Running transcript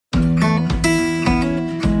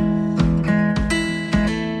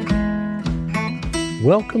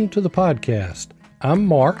Welcome to the podcast. I'm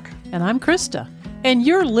Mark. And I'm Krista. And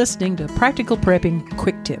you're listening to Practical Prepping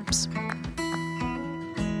Quick Tips.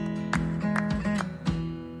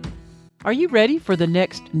 Are you ready for the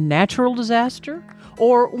next natural disaster?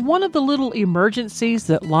 Or one of the little emergencies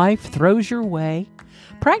that life throws your way?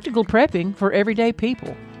 Practical Prepping for Everyday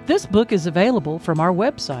People. This book is available from our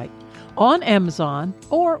website, on Amazon,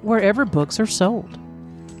 or wherever books are sold.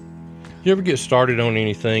 You ever get started on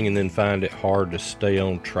anything and then find it hard to stay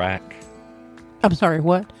on track? I'm sorry,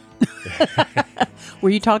 what?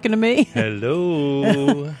 Were you talking to me?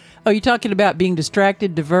 Hello. Oh, you talking about being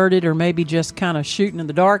distracted, diverted, or maybe just kind of shooting in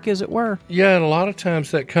the dark, as it were? Yeah, and a lot of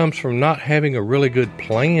times that comes from not having a really good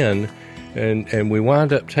plan, and we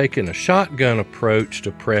wind up taking a shotgun approach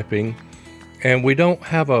to prepping, and we don't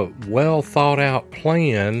have a well thought out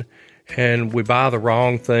plan, and we buy the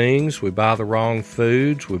wrong things, we buy the wrong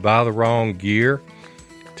foods, we buy the wrong gear.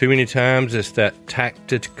 Too many times it's that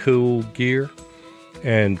tactical gear.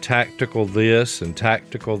 And tactical this and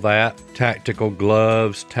tactical that, tactical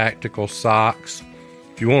gloves, tactical socks.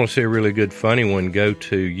 If you want to see a really good funny one, go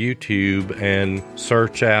to YouTube and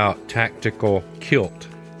search out tactical kilt,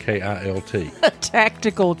 K-I-L-T. A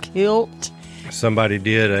tactical kilt? Somebody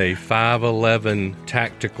did a 5'11"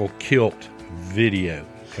 tactical kilt video,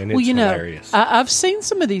 and it's hilarious. I've seen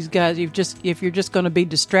some of these guys. If you're just going to be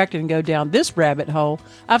distracted and go down this rabbit hole,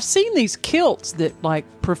 I've seen these kilts that like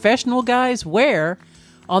professional guys wear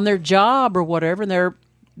on their job or whatever, and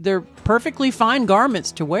they're perfectly fine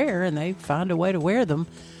garments to wear, and they find a way to wear them.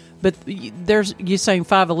 But you're saying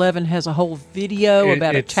 5'11" has a whole video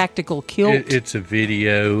about a tactical kilt? It's a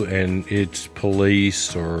video, and it's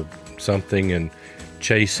police or something, and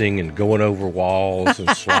chasing and going over walls and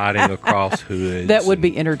sliding across hoods. That would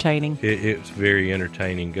be entertaining. It's very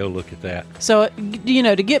entertaining. Go look at that. So,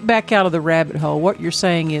 to get back out of the rabbit hole, what you're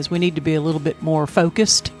saying is we need to be a little bit more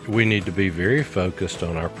focused. We need to be very focused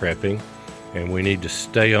on our prepping, and we need to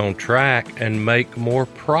stay on track and make more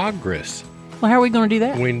progress. Well, how are we going to do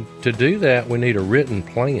that? To do that, we need a written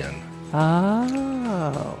plan.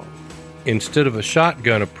 Oh. Instead of a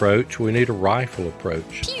shotgun approach, we need a rifle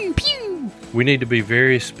approach. Pew, pew. We need to be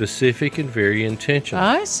very specific and very intentional.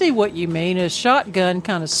 I see what you mean. A shotgun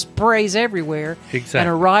kind of sprays everywhere. Exactly. And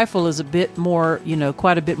a rifle is a bit more,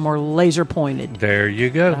 quite a bit more laser pointed. There you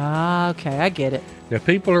go. Okay, I get it. Now,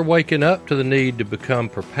 people are waking up to the need to become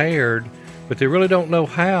prepared, but they really don't know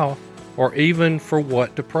how or even for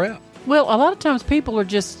what to prep. Well, a lot of times people are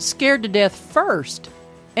just scared to death first,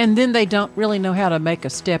 and then they don't really know how to make a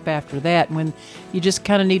step after that, when you just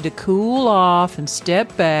kind of need to cool off and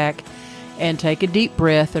step back and take a deep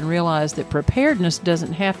breath and realize that preparedness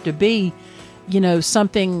doesn't have to be,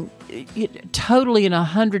 something totally and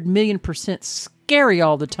 100,000,000% scary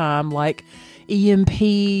all the time, like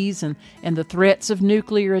EMPs and the threats of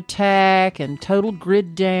nuclear attack and total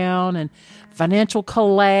grid down and financial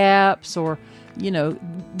collapse, or,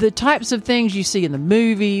 the types of things you see in the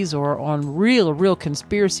movies or on real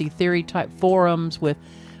conspiracy theory type forums with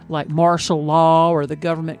like martial law or the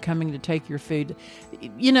government coming to take your food.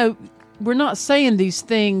 We're not saying these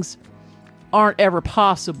things aren't ever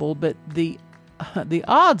possible, but the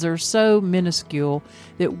odds are so minuscule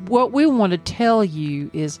that what we want to tell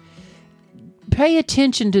you is pay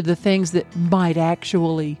attention to the things that might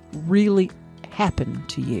actually really happen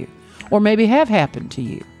to you, or maybe have happened to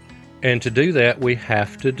you. And to do that, we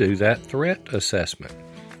have to do that threat assessment.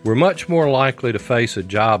 We're much more likely to face a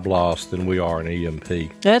job loss than we are an EMP.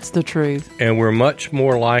 That's the truth. And we're much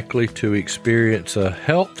more likely to experience a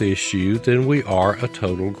health issue than we are a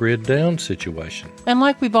total grid down situation. And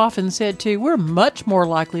like we've often said too, we're much more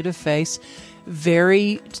likely to face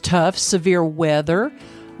very tough, severe weather.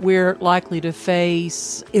 We're likely to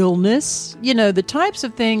face illness, the types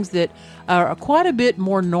of things that are quite a bit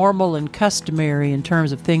more normal and customary in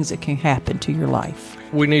terms of things that can happen to your life.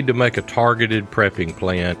 We need to make a targeted prepping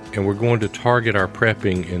plan, and we're going to target our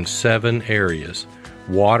prepping in 7 areas: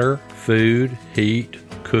 water, food, heat,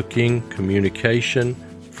 cooking, communication,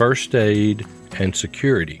 first aid, and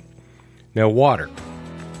security. Now, water.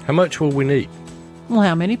 How much will we need? Well,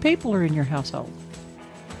 how many people are in your household?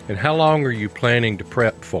 And how long are you planning to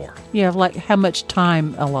prep for? Yeah, like how much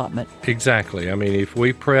time allotment? Exactly. I mean, if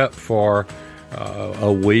we prep for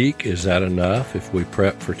a week, is that enough? If we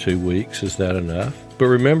prep for 2 weeks, is that enough? But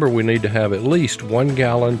remember, we need to have at least 1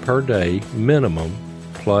 gallon per day minimum,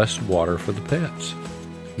 plus water for the pets.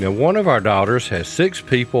 Now, one of our daughters has 6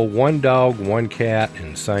 people, 1 dog, 1 cat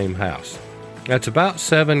in the same house. That's about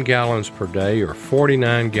 7 gallons per day, or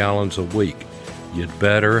 49 gallons a week. You'd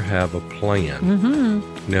better have a plan.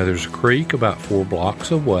 Mm-hmm. Now, there's a creek about 4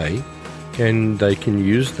 blocks away, and they can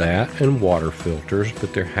use that and water filters,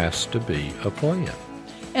 but there has to be a plan.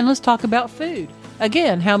 And let's talk about food.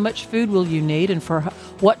 Again, how much food will you need, and for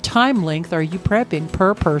what time length are you prepping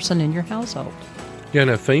per person in your household? Yeah,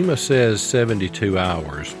 now FEMA says 72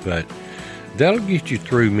 hours, but that'll get you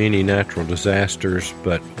through many natural disasters.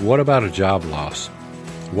 But what about a job loss?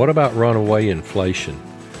 What about runaway inflation?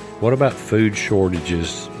 What about food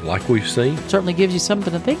shortages like we've seen? Certainly gives you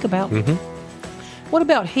something to think about. Mm-hmm. What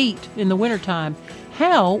about heat in the wintertime?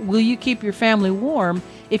 How will you keep your family warm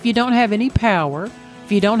if you don't have any power,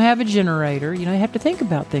 if you don't have a generator? You have to think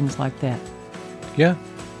about things like that. Yeah,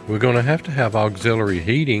 we're going to have auxiliary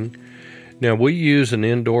heating. Now, we use an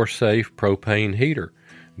indoor-safe propane heater.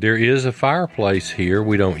 There is a fireplace here.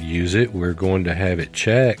 We don't use it. We're going to have it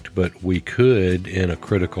checked, but we could in a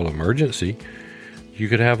critical emergency. You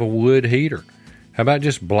could have a wood heater. How about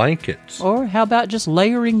just blankets? Or how about just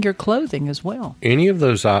layering your clothing as well? Any of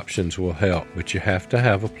those options will help, but you have to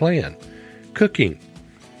have a plan. Cooking.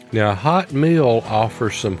 Now, a hot meal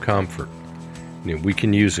offers some comfort. We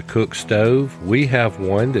can use a cook stove. We have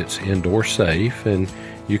one that's indoor safe, and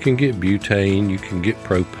you can get butane, you can get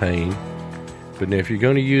propane. But now if you're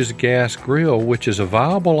going to use a gas grill, which is a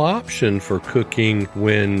viable option for cooking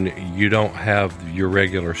when you don't have your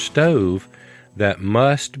regular stove, that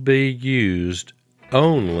must be used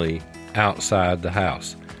only outside the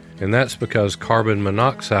house. And that's because carbon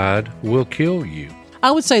monoxide will kill you.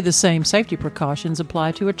 I would say the same safety precautions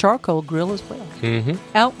apply to a charcoal grill as well. Mm-hmm.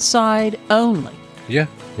 Outside only. Yeah,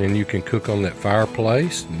 and you can cook on that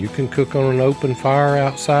fireplace, and you can cook on an open fire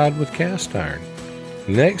outside with cast iron.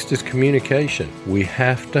 Next is communication. We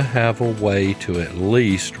have to have a way to at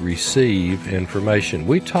least receive information.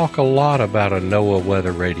 We talk a lot about a NOAA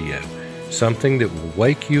weather radio, something that will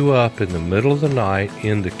wake you up in the middle of the night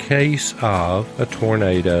in the case of a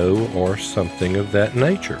tornado or something of that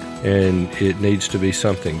nature. And it needs to be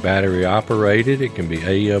something battery operated. It can be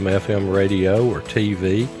AM, FM radio, or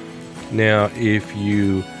TV. Now, if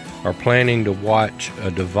you are planning to watch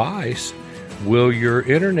a device, will your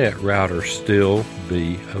internet router still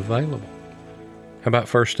be available? How about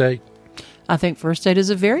first aid? I think first aid is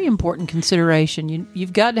a very important consideration.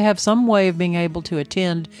 You've got to have some way of being able to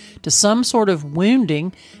attend to some sort of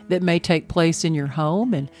wounding that may take place in your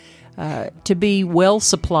home, and to be well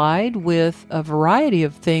supplied with a variety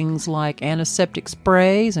of things like antiseptic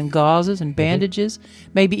sprays and gauzes and bandages,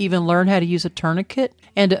 maybe even learn how to use a tourniquet,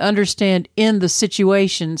 and to understand in the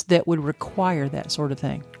situations that would require that sort of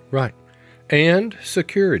thing. Right. And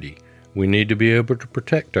security. We need to be able to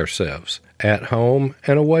protect ourselves at home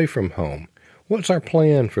and away from home. What's our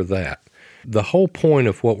plan for that? The whole point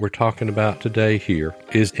of what we're talking about today here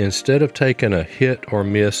is, instead of taking a hit or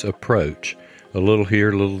miss approach, a little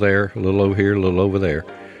here, a little there, a little over here, a little over there,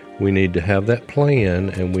 we need to have that plan,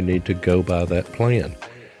 and we need to go by that plan.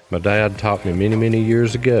 My dad taught me many, many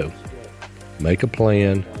years ago, make a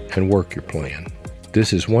plan and work your plan.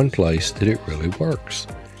 This is one place that it really works,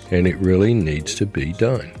 and it really needs to be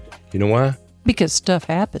done. You know why? Because stuff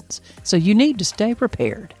happens, so you need to stay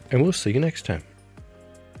prepared. And we'll see you next time.